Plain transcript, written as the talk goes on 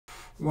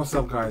What's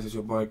up, guys? It's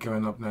your boy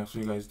Kevin up next.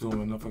 What you guys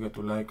doing? Don't forget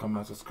to like,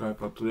 comment, subscribe.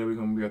 But today we're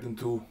gonna be reacting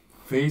to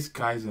Faze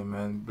Kaysan,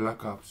 man,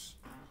 Black Ops,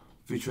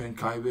 featuring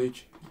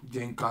Richh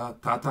Jenn,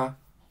 Tata,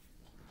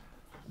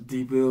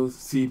 Dee Billz,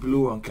 C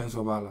Blue, and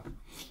Kenzo Balla.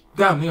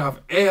 Damn, they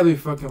have every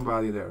fucking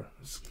body there.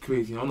 It's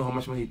crazy. I don't know how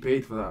much money he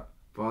paid for that,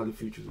 for all the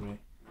features, man.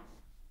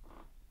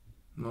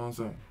 You know what I'm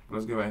saying?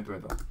 Let's get right into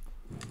it, though.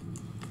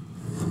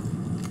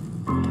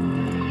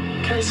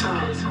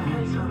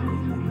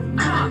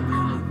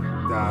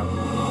 Damn.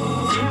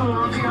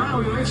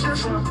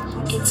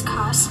 It's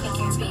cost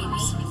figure, baby.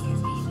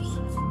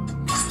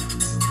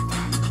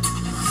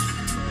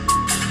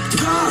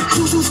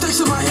 Crucial stakes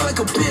in my head like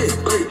a bid.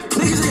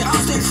 Niggas ain't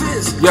off they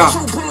fizz. Yeah.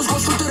 Control bullets go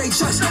straight to their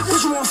chest.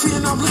 Which one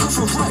feeding? I'm looking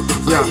for right.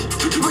 Yeah.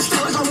 Keep it stay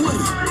like I'm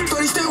Woody.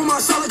 30 stay on my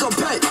side like a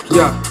pet.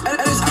 Yeah. And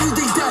it's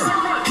everything dead.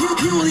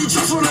 He only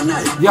trust on the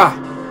net. Yeah.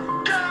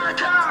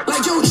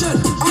 Like yo, Jen,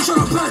 I'm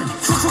tryna bend.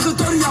 Fucking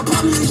 30, I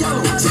pop me a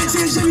yellow. 10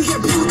 Jimmy get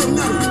beat with the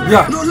metal.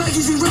 Yeah. No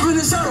leggies, he ripping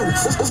his saddle.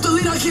 Off the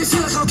lead, I can't see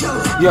like I'm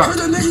Keller. Yeah. Heard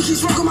the nigga keep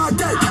smoking my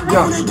dead.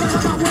 Yeah.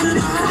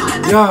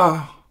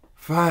 Yeah.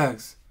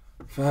 Facts.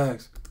 Pick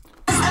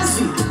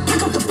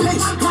up the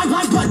pace,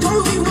 like, but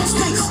don't leave no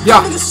space.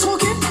 Yeah. Niggas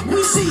talking,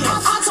 we see it.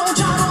 I told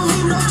y'all don't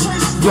leave no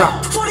trace.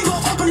 Yeah. 40 go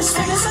open his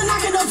face, and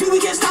knocking up we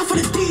get stopped for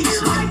the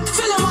D's.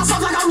 Feeling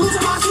myself like I'm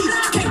losing my keys.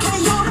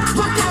 KKO,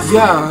 rock that.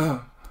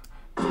 Yeah.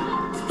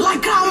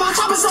 Like God, my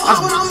chopper so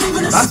hot when I'm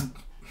leaving the That's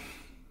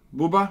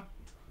Booba.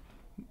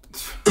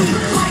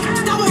 like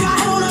that way I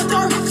hit on the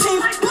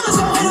 13. Bullets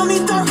gon' hit on me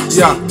 13.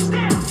 Yeah.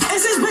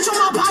 It's this bitch on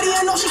my body,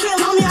 and no, she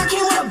can't love me. I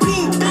came with a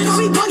beam. They gon'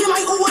 be bugging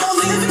like, ooh, what a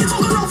leave. If you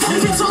talking no phone,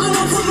 if you talking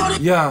no phone.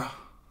 Yeah.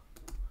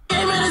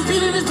 Hey man, this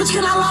beat in this bitch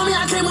cannot allow me,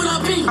 I came with a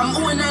beam. I'm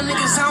oohing that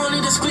niggas, I don't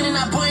need to spin in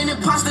that boy in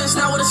imposter, it's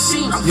not what it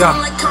seems. I'm Yeah.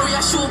 feeling like Curry,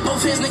 I shoot with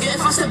both hands, nigga.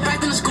 If I step back,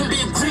 then it's gonna be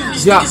a green.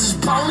 These Yeah.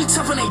 niggas is only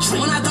tough when they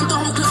dream. When I dump the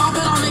whole clip, I'll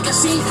bet I'll make a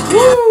scene.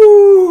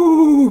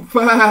 Woo!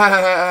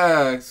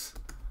 Facts.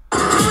 How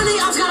many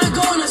ops gotta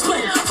go in the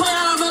split? Play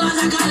out, I realize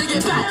I gotta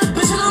get back.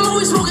 Bitch, and I'm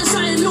always smoking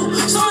something new.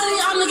 So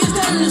many y'all niggas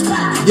dead in this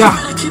pack. Yeah.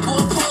 Better keep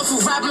all powerful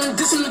rapping and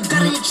dissing the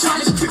dead in your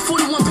try. This big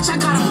 41, bitch, I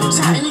got him on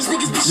tap. And these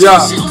niggas be Yeah.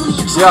 shit only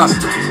in Yeah.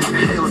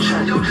 Hey, yo,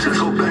 Chen, yo, just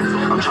go back.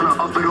 I'm tryna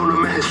up it on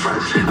him and his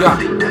friends. Yeah. I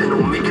think that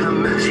no making a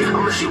mess.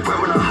 I'ma see right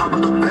when I hop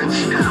out the bench.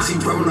 See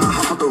right when I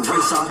hop out the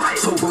right side.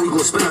 So bro, we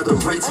gon' spin at the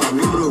right time.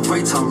 You know the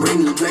right time,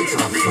 rainy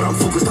nighttime. But I'm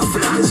focused, I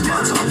feel like it's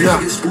my time. Yeah.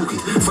 Nigga get spooky,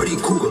 Freddy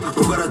Cougar.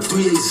 Bro got a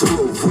 380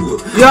 Ruger.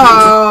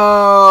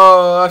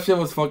 Yo, that shit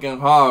was fucking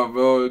hard,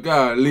 bro.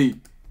 Golly.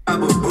 But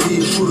bro,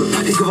 he a shooter.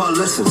 He give out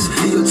lessons.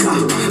 He a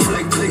tutor. Feel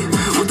like play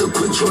with the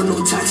quick draw,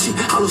 no taxi.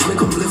 Hollows make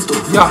them lift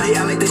off. Yeah. They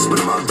act like they spin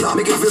on my block.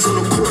 Make it fizz on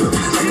the corner.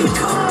 Like a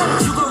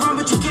cop. You gon' run,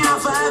 but you can't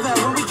out forever.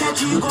 When we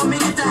catch you, you gon'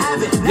 make it to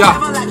heaven. Yeah.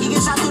 Never like you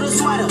get shot through the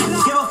sweater.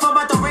 Give a fuck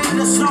about the rain and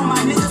the snow. My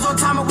niggas on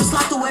time and we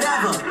slide through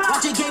whatever.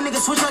 Watch your game,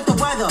 niggas switch like the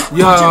weather.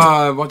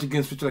 Yeah, watch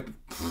again, switch like.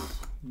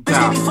 Bitch,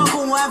 they be Damn.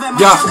 fucking whoever. My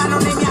Yeah. shot got no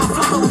name, yeah, I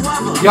fuck with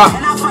whoever. Yeah.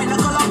 And I fight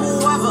knuckle up with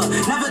whoever.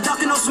 Never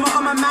ducking no smoke,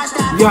 I'ma match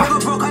that. Yeah.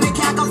 Never broke on the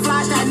cat, I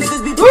flash that.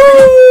 Niggas be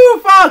Woo!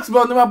 Fox,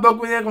 bro. Never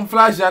broke with you. Come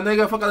flash that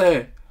nigga. Fuck out of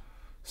here.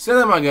 Say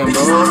them again,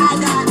 bitches, bro. I had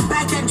that.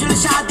 Back then, drill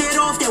shot dead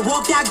off. They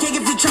walk that gig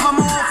if you trip,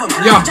 I'm off them.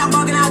 Yeah. Bitch, I'm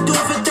bugging, I do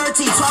it for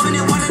 13. 12 and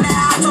then 1 and a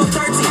half, I told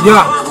 13.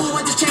 Yeah. Oh, I who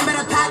went to chamber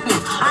to pack me.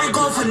 I ain't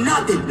going for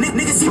nothing.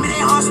 Niggas see me,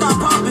 they heart start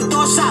pumping.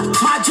 Door shot,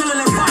 my drilling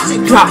and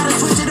watching. Yeah. Gotta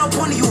switch it up,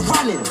 one of you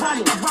running.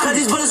 Cause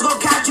these bullets gon'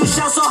 catch you.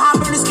 Shell so hot,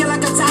 burn the skin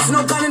like a tax.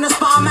 No gun in the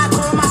spot, I'm at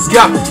core, my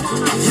skin. Yeah.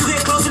 You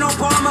get close, no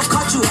problem, I'ma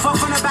cut you. Fuck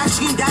from the back,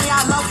 scream, daddy,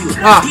 I love you.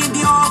 Ah. D&D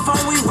on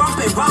phone, we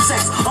rumping. Rough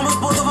sex, almost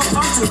both of us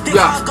function. Think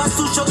Yeah. about guns,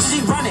 2 shows, she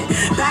running.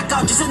 Back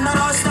up, just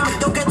another on stomach.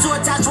 Don't get too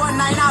attached, one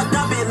night, I'll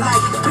dub it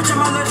like. Bitch,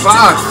 I'm allergic to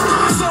Fuck.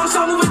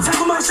 so moving,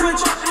 tackle my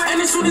switch.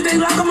 And as soon as they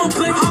lock, I'm on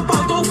blink. Hop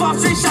out, throw 5,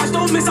 6 shots,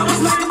 don't miss. I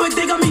was knocking, but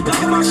they got me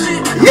back in my shit.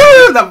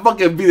 Yeah, that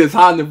fucking beat is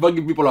hot and the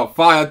fucking people on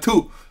fire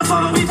too.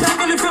 Follow me back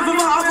in the fifth of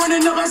my eye,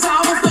 running up as I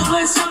was the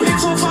list. Big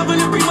 4-5 in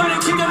the rewind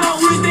and kicking out.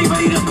 We think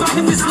ready to block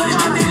if it's lit.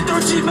 I did it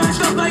 13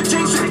 matched up like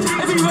Jason.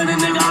 If you running,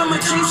 nigga, I'ma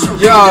chase you.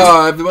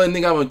 Yeah, if you want a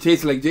nigga I'm gonna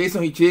chase like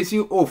Jason, he chase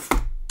you. Oof.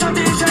 Shot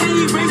there, shot there,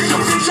 he race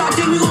you. Shot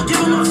there, we gon'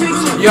 give him a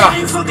face up. Yeah. I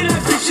ain't fucking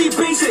that bitch, she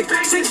basic.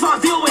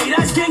 6'5" deal weight,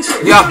 that's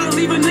gangster. Yeah. You gotta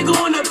leave a nigga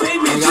on the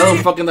pavement. I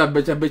don't fucking that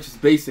bitch is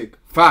basic.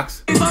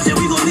 Facts. If I said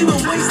we gon' leave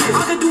him wasted.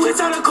 I can do it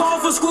on a call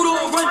for scooter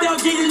or run down,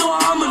 get you know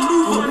how I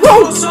maneuver.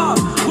 Woo. What's up?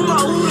 With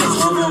my Ubers,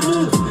 over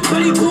move.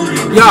 Betty Booty.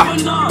 Yeah.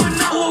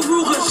 Or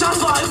Ruger.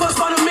 Shots fire if I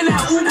spot him in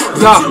that Uber.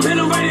 Yeah. Some hit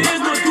him right in his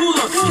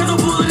medulla. Kenzo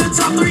Balla in the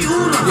top 3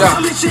 Uber. Yeah.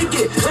 I'ma shake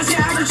it. Let's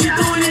get active, she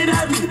throwing it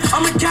at me.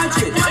 I'ma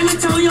catch it. And they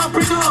tell you I'm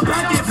breaking her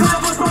back it. 5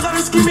 of us got her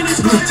screaming and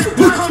scratching.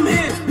 Come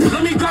here.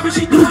 Let me grab it,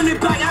 she throwing it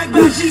back. Act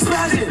back, she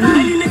spazzing.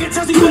 Any nigga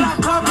tells me what I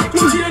cop it.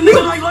 Treat a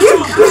nigga like lunch in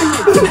my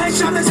family.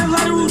 Headshot, that's a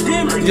lateral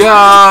damage.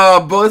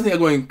 Yeah, bro, this nigga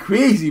going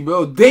crazy,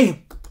 bro.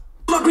 Damn.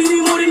 My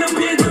greedy more than a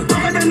bid.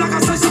 I got that knock,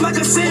 I slice him like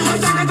a sandwich.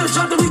 I got the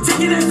shot that we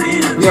taking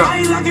advantage. Yeah. I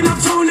ain't locking up,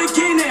 throwing the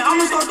cannon.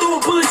 I'ma start throwing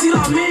bullets, till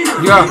I'm in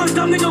it. Yeah. I'm a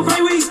dumb nigga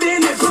right where he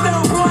standing. Put that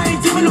on bro, I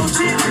ain't giving no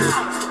chance.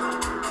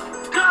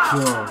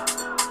 Yo.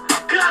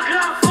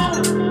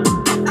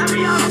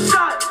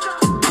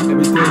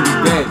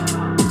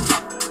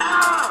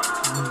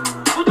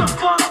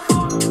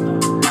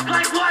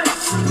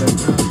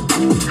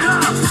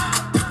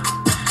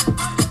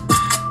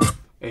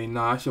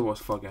 Nah, that shit was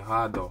fucking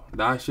hard though.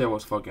 That shit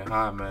was fucking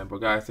hard, man. But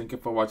guys, thank you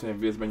for watching the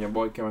videos, man. Your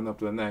boy coming up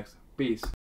to the next. Peace.